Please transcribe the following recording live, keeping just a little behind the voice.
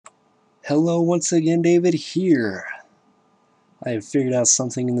Hello once again, David here. I have figured out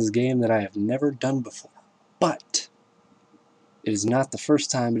something in this game that I have never done before, but it is not the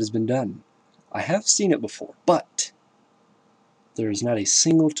first time it has been done. I have seen it before, but there is not a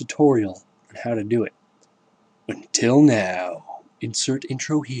single tutorial on how to do it. Until now. Insert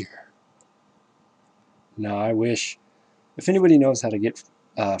intro here. Now I wish, if anybody knows how to get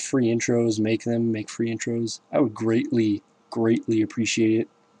free intros, make free intros, I would greatly appreciate it,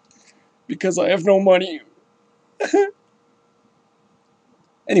 because I have no money.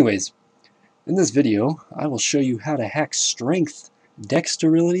 Anyways, in this video, I will show you how to hack strength,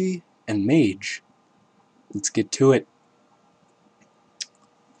 dexterity, and mage. Let's get to it.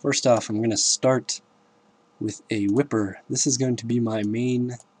 First off, I'm going to start with a whipper. This is going to be my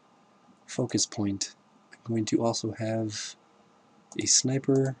main focus point. I'm going to also have a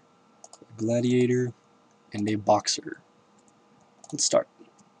sniper, a gladiator, and a boxer. Let's start.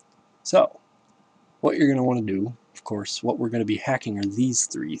 So, what you're going to want to do, of course, what we're going to be hacking are these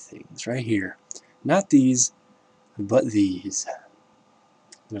three things right here. Not these, but these.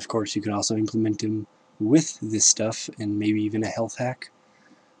 And of course, you can also implement them with this stuff and maybe even a health hack.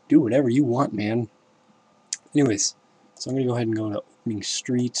 Do whatever you want, man. Anyways, so I'm going to go ahead and go to opening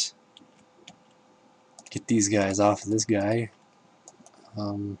street. Get these guys off of this guy.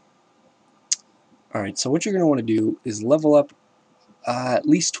 Alright, so what you're going to want to do is level up at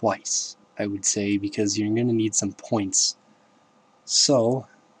least twice, I would say, because you're going to need some points. So,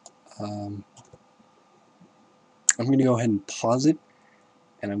 I'm going to go ahead and pause it,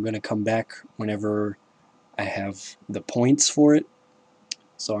 and I'm going to come back whenever I have the points for it.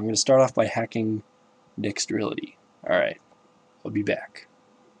 So I'm going to start off by hacking dexterity. Alright, I'll be back.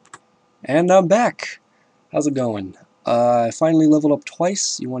 And I'm back! How's it going? I finally leveled up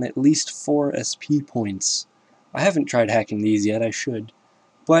twice. You want at least 4 SP points. I haven't tried hacking these yet, I should.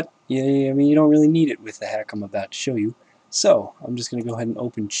 But, yeah, I mean, you don't really need it with the hack I'm about to show you. So, I'm just going to go ahead and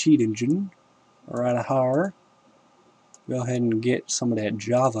open Cheat Engine. Right here. Go ahead and get some of that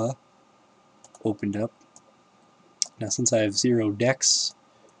Java opened up. Now, since I have 0 dex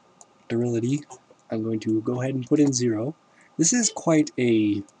ability, I'm going to go ahead and put in 0. This is quite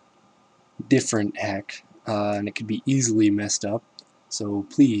a different hack, and it could be easily messed up, so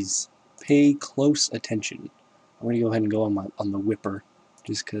please pay close attention. I'm going to go ahead and go on the whipper,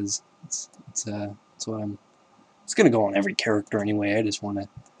 just because it's what I'm. It's going to go on every character anyway. I just want to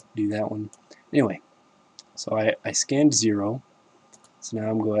do that one. Anyway, so I scanned 0, so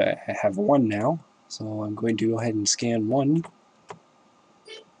now I have 1 now, so I'm going to go ahead and scan 1.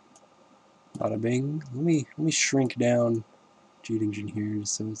 Bada bing. Let me shrink down Cheat Engine here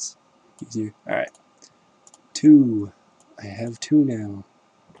just so it's easier. Alright. 2. I have 2 now.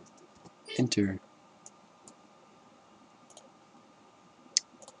 Enter.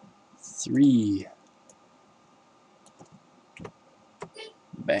 3.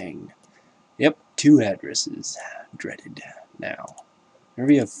 Bang. Yep, 2 addresses. Dreaded. Now,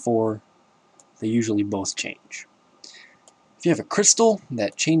 whenever you have 4, they usually both change. If you have a crystal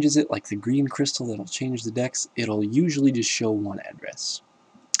that changes it, like the green crystal that'll change the dex, it'll usually just show 1 address.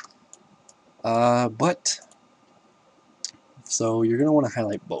 So you're going to want to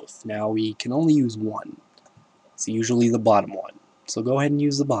highlight both. Now we can only use 1. It's usually the bottom one. So go ahead and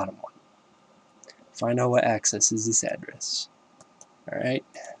use the bottom one. Find out what accesses this address. Alright.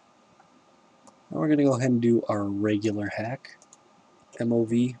 Now we're going to go ahead and do our regular hack.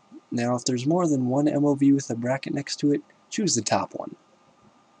 MOV. Now if there's more than 1 MOV with a bracket next to it, choose the top one.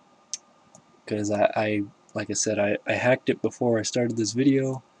 Because like I said, I hacked it before I started this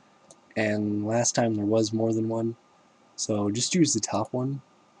video, and last time there was more than 1. So just use the top one.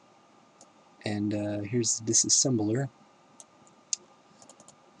 And here's the disassembler.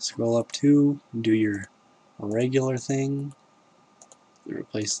 Scroll up to, do your regular thing.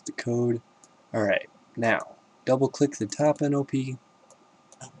 Replace the code. Alright, now double click the top NOP.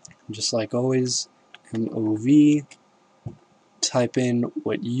 Just like always, MOV. Type in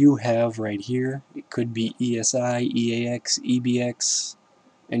what you have right here. It could be ESI, EAX, EBX,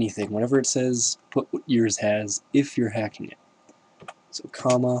 anything. Whatever it says, put what yours has if you're hacking it. So,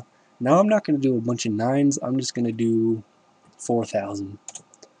 comma. Now I'm not going to do a bunch of 9s. I'm just going to do 4,000.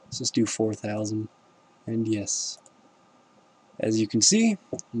 Let's just do 4,000. And yes. As you can see,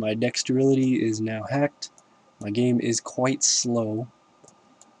 my dexterity is now hacked. My game is quite slow.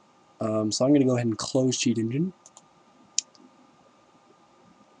 So I'm going to go ahead and close Cheat Engine.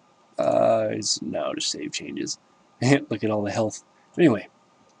 No, just save changes. Look at all the health. But anyway,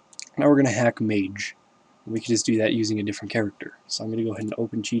 now we're going to hack Mage. We can just do that using a different character. So I'm going to go ahead and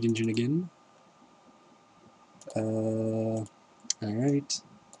open Cheat Engine again. Alright.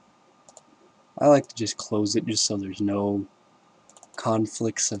 I like to just close it just so there's no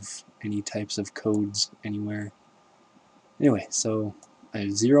conflicts of any types of codes anywhere. Anyway, so I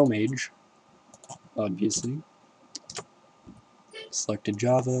have 0 mage, obviously. Selected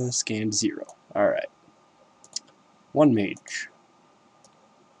Java, scanned 0. Alright. 1 mage.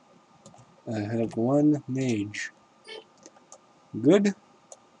 I have 1 mage. Good?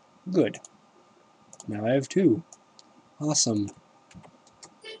 Good. Now I have 2. Awesome.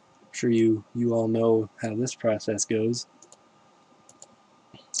 I'm sure you all know how this process goes.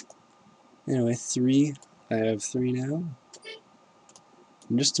 Anyway, 3. I have 3 now.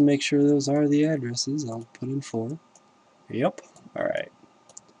 And just to make sure those are the addresses, I'll put in 4. Yep. Alright.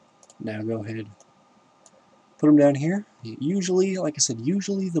 Now go ahead. Put them down here. Usually, like I said,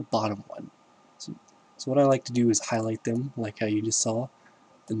 usually the bottom one. So what I like to do is highlight them, like how you just saw,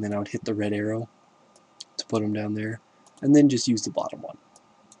 and then I would hit the red arrow to put them down there, and then just use the bottom one.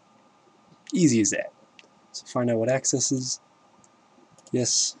 Easy as that. So find out what access is.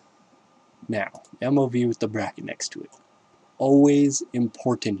 Yes. Now, MOV with the bracket next to it. Always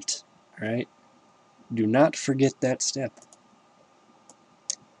important. Alright? Do not forget that step.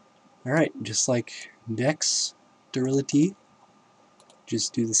 Alright, just like Dexterity,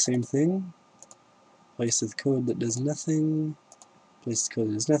 just do the same thing. Place the code that does nothing. Place the code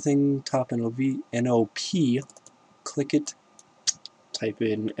that does nothing. Top NOP. Click it. Type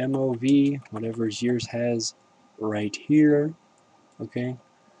in MOV, whatever yours has right here. Okay.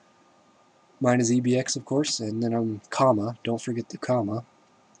 Mine is EBX, of course, and then I'm comma. Don't forget the comma.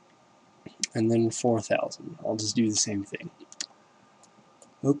 And then 4000. I'll just do the same thing.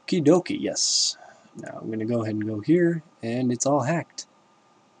 Okie dokie, yes. Now I'm going to go ahead and go here, and it's all hacked.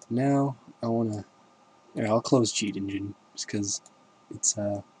 Now I want to... I'll close Cheat Engine, just because it's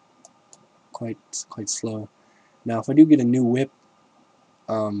quite slow. Now if I do get a new whip,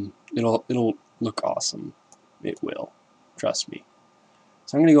 it'll look awesome. It will. Trust me.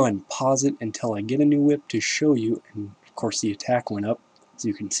 So I'm going to go ahead and pause it until I get a new whip to show you, and of course the attack went up, as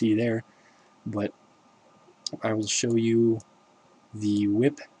you can see there, but I will show you the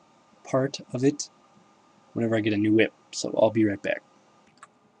whip part of it whenever I get a new whip. So I'll be right back.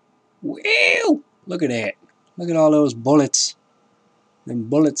 Whew! Look at that. Look at all those bullets. Them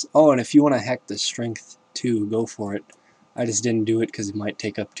bullets. Oh, and if you want to hack the strength too, go for it. I just didn't do it because it might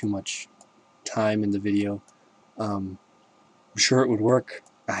take up too much time in the video. I'm sure it would work.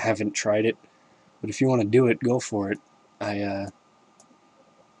 I haven't tried it, but if you want to do it, go for it. I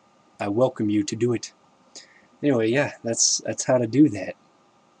welcome you to do it. Anyway, yeah, that's how to do that.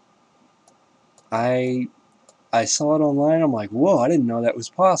 I saw it online. I'm like, whoa, I didn't know that was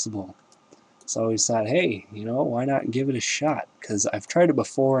possible. So I always thought, hey, you know, why not give it a shot? Because I've tried it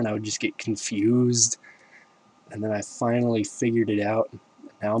before and I would just get confused. And then I finally figured it out.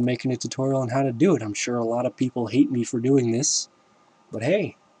 Now I'm making a tutorial on how to do it. I'm sure a lot of people hate me for doing this. But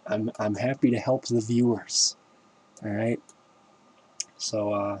hey, I'm happy to help the viewers. Alright?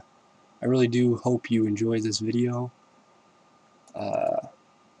 So, I really do hope you enjoy this video. And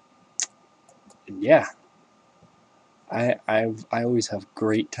yeah. I always have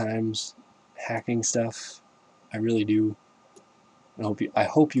great times hacking stuff. I really do. I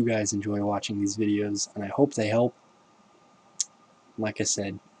hope you guys enjoy watching these videos, and I hope they help. Like I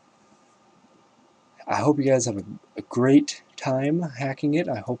said, I hope you guys have a great time hacking it.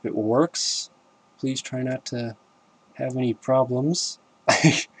 I hope it works. Please try not to have any problems.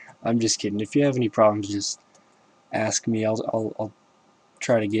 I'm just kidding. If you have any problems, just ask me. I'll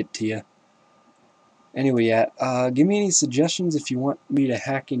try to get to you. Anyway, yeah, give me any suggestions if you want me to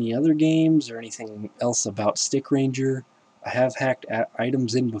hack any other games or anything else about Stick Ranger. I have hacked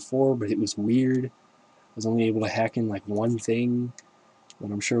items in before, but it was weird. I was only able to hack in like one thing, but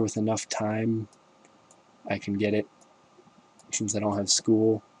I'm sure with enough time I can get it, since I don't have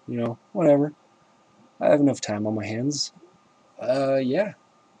school, you know, whatever. I have enough time on my hands. Yeah.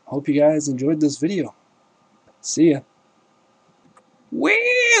 Hope you guys enjoyed this video. See ya.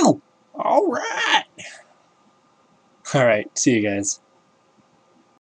 Well, alright. Alright, see you guys.